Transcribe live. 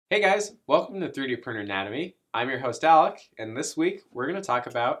Hey guys, welcome to 3D Printer Anatomy. I'm your host Alec, and this week we're going to talk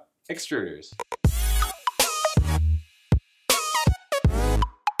about extruders.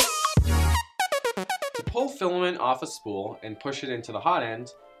 To pull filament off a spool and push it into the hot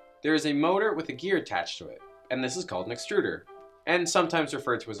end, there is a motor with a gear attached to it, and this is called an extruder, and sometimes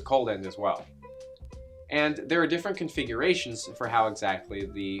referred to as a cold end as well. And there are different configurations for how exactly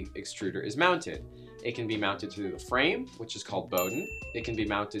the extruder is mounted. It can be mounted to the frame, which is called Bowden. It can be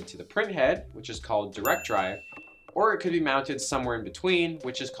mounted to the print head, which is called direct drive, or it could be mounted somewhere in between,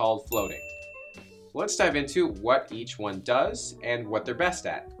 which is called floating. Let's dive into what each one does and what they're best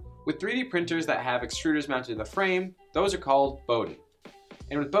at. With 3D printers that have extruders mounted to the frame, those are called Bowden.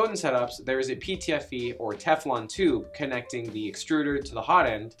 And with Bowden setups, there is a PTFE or Teflon tube connecting the extruder to the hot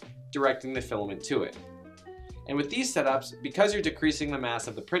end, directing the filament to it. And with these setups, because you're decreasing the mass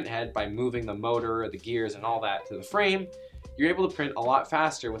of the print head by moving the motor, the gears, and all that to the frame, you're able to print a lot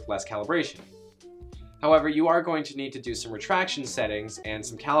faster with less calibration. However, you are going to need to do some retraction settings and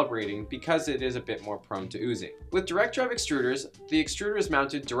some calibrating because it is a bit more prone to oozing. With direct drive extruders, the extruder is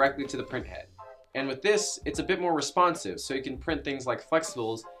mounted directly to the print head. And with this, it's a bit more responsive, so you can print things like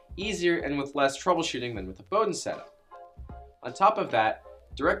flexibles easier and with less troubleshooting than with a Bowden setup. On top of that,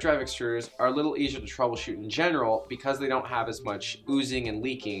 direct drive extruders are a little easier to troubleshoot in general because they don't have as much oozing and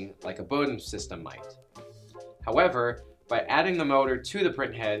leaking like a Bowden system might. However, by adding the motor to the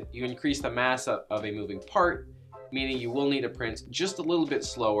print head, you increase the mass of a moving part, meaning you will need to print just a little bit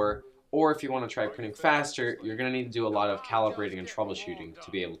slower, or if you want to try printing faster, you're going to need to do a lot of calibrating and troubleshooting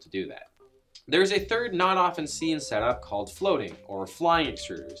to be able to do that. There's a third not often seen setup called floating or flying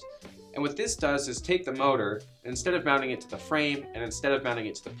extruders. And what this does is take the motor, instead of mounting it to the frame and instead of mounting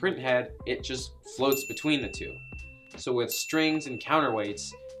it to the print head, it just floats between the two. So with strings and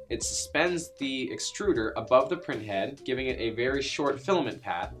counterweights, it suspends the extruder above the print head, giving it a very short filament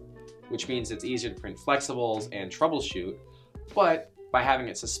path, which means it's easier to print flexibles and troubleshoot. But by having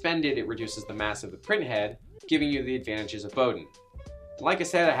it suspended, it reduces the mass of the print head, giving you the advantages of Bowden. Like I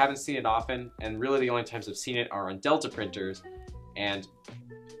said, I haven't seen it often, and really the only times I've seen it are on Delta printers, and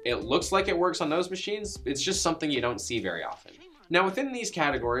it looks like it works on those machines. It's just something you don't see very often. Now within these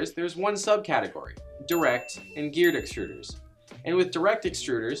categories, there's one subcategory, direct and geared extruders. And with direct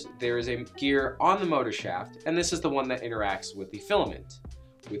extruders, there is a gear on the motor shaft, and this is the one that interacts with the filament.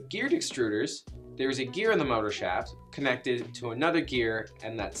 With geared extruders, there's a gear in the motor shaft connected to another gear,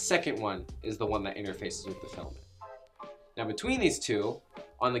 and that second one is the one that interfaces with the filament. Now between these two,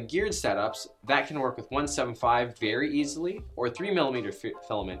 on the geared setups, that can work with 175 very easily or 3mm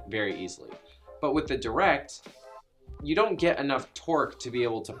filament very easily. But with the direct, you don't get enough torque to be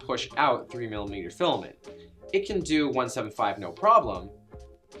able to push out 3mm filament. It can do 175 no problem,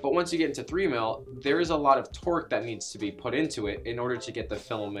 but once you get into 3mm, there is a lot of torque that needs to be put into it in order to get the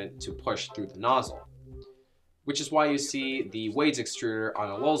filament to push through the nozzle. Which is why you see the Wade's extruder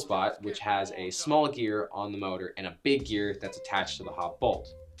on a Lulzbot, which has a small gear on the motor and a big gear that's attached to the hot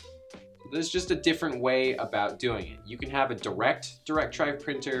bolt. There's just a different way about doing it. You can have a direct drive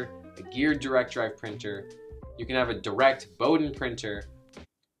printer, a geared direct drive printer, you can have a direct Bowden printer.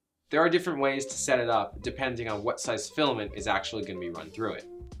 There are different ways to set it up depending on what size filament is actually going to be run through it.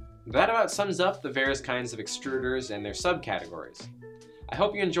 That about sums up the various kinds of extruders and their subcategories. I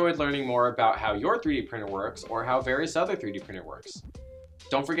hope you enjoyed learning more about how your 3D printer works or how various other 3D printer works.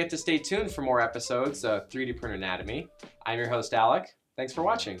 Don't forget to stay tuned for more episodes of 3D Printer Anatomy. I'm your host Alec. Thanks for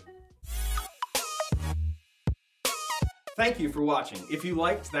watching. Thank you for watching. If you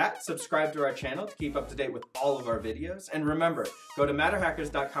liked that, subscribe to our channel to keep up to date with all of our videos. And remember, go to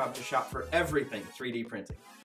MatterHackers.com to shop for everything 3D printing.